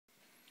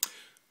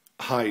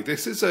Hi,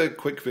 this is a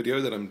quick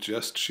video that I'm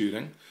just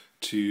shooting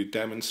to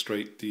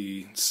demonstrate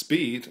the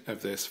speed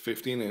of this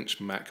 15-inch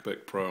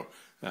MacBook Pro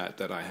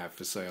that I have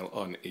for sale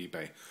on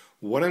eBay.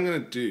 What I'm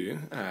going to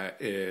do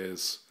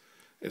is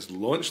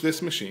launch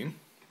this machine,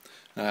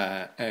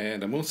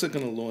 and I'm also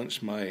going to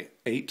launch my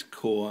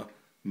 8-core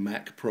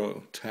Mac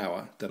Pro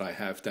tower that I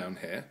have down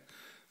here,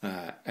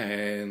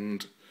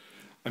 and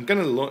I'm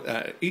going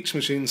to each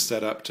machine's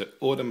set up to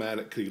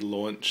automatically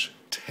launch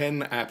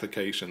 10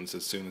 applications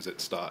as soon as it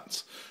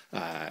starts.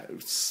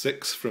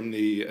 6 from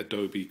the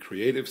Adobe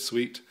Creative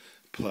Suite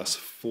plus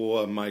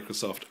 4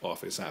 Microsoft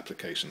Office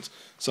applications.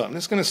 So I'm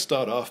just going to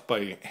start off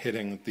by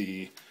hitting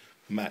the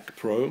Mac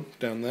Pro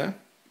down there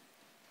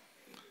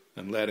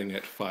and letting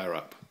it fire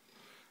up.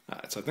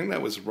 So I think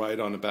that was right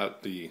on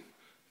about the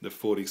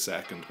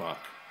 40-second mark,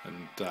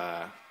 and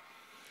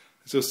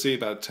as you'll see,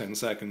 about 10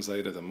 seconds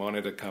later the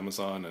monitor comes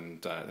on,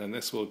 and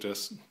this will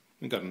just,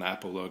 we've got an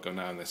Apple logo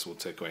now, and this will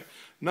tick away.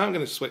 Now I'm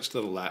going to switch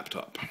to the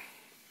laptop,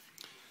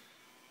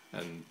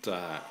 and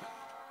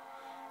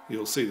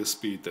you'll see the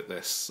speed that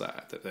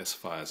this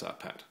fires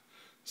up at.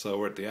 So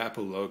we're at the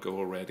Apple logo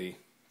already. I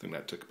think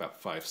that took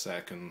about 5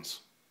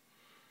 seconds.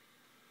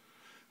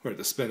 We're at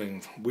the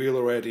spinning wheel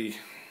already.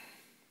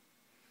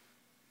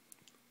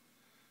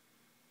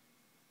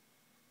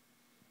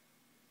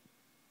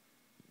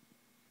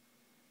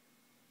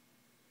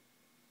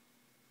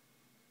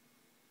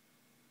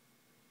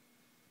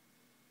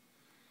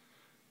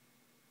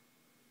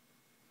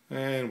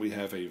 And we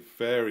have a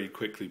very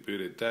quickly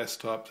booted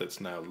desktop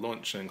that's now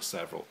launching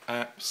several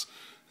apps.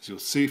 As you'll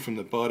see from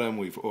the bottom,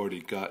 we've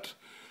already got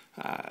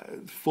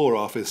 4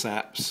 Office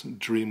apps,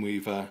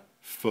 Dreamweaver,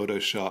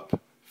 Photoshop,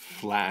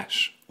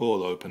 Flash,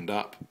 all opened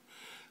up.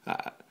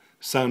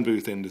 Sound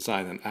Booth,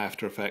 InDesign, and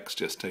After Effects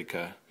just take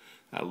a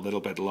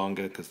little bit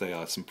longer because they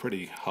are some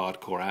pretty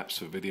hardcore apps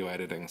for video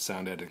editing,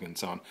 sound editing, and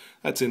so on.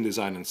 That's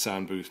InDesign and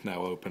Sound Booth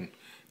now open.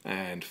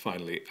 And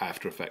finally,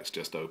 After Effects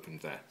just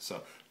opened there.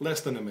 So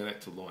less than a minute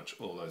to launch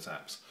all those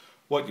apps.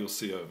 What you'll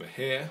see over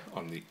here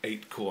on the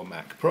 8-core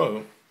Mac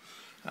Pro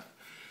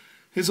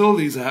is all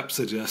these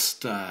apps are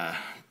just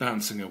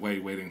bouncing away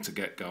waiting to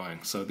get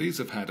going. So these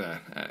have had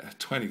a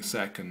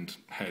 20-second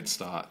head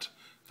start,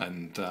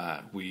 and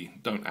we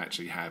don't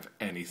actually have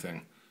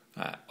anything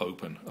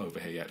open over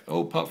here yet.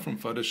 All apart from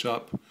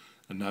Photoshop,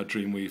 and now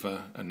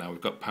Dreamweaver, and now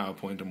we've got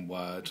PowerPoint and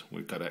Word,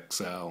 we've got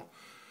Excel,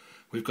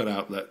 we've got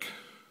Outlook.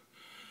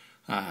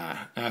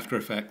 After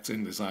Effects,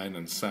 InDesign,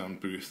 and Sound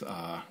Booth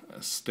are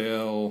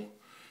still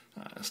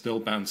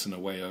bouncing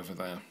away over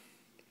there.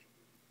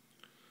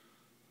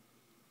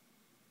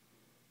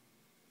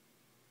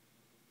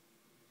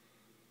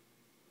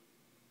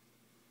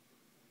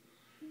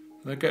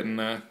 They're getting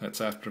there.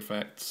 That's After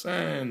Effects,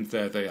 and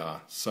there they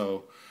are.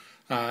 So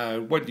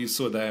what you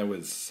saw there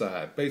was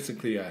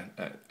basically a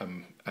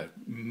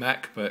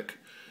MacBook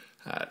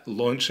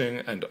launching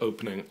and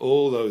opening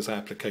all those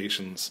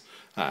applications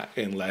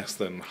in less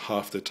than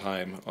half the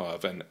time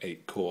of an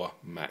 8-core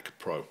Mac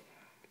Pro.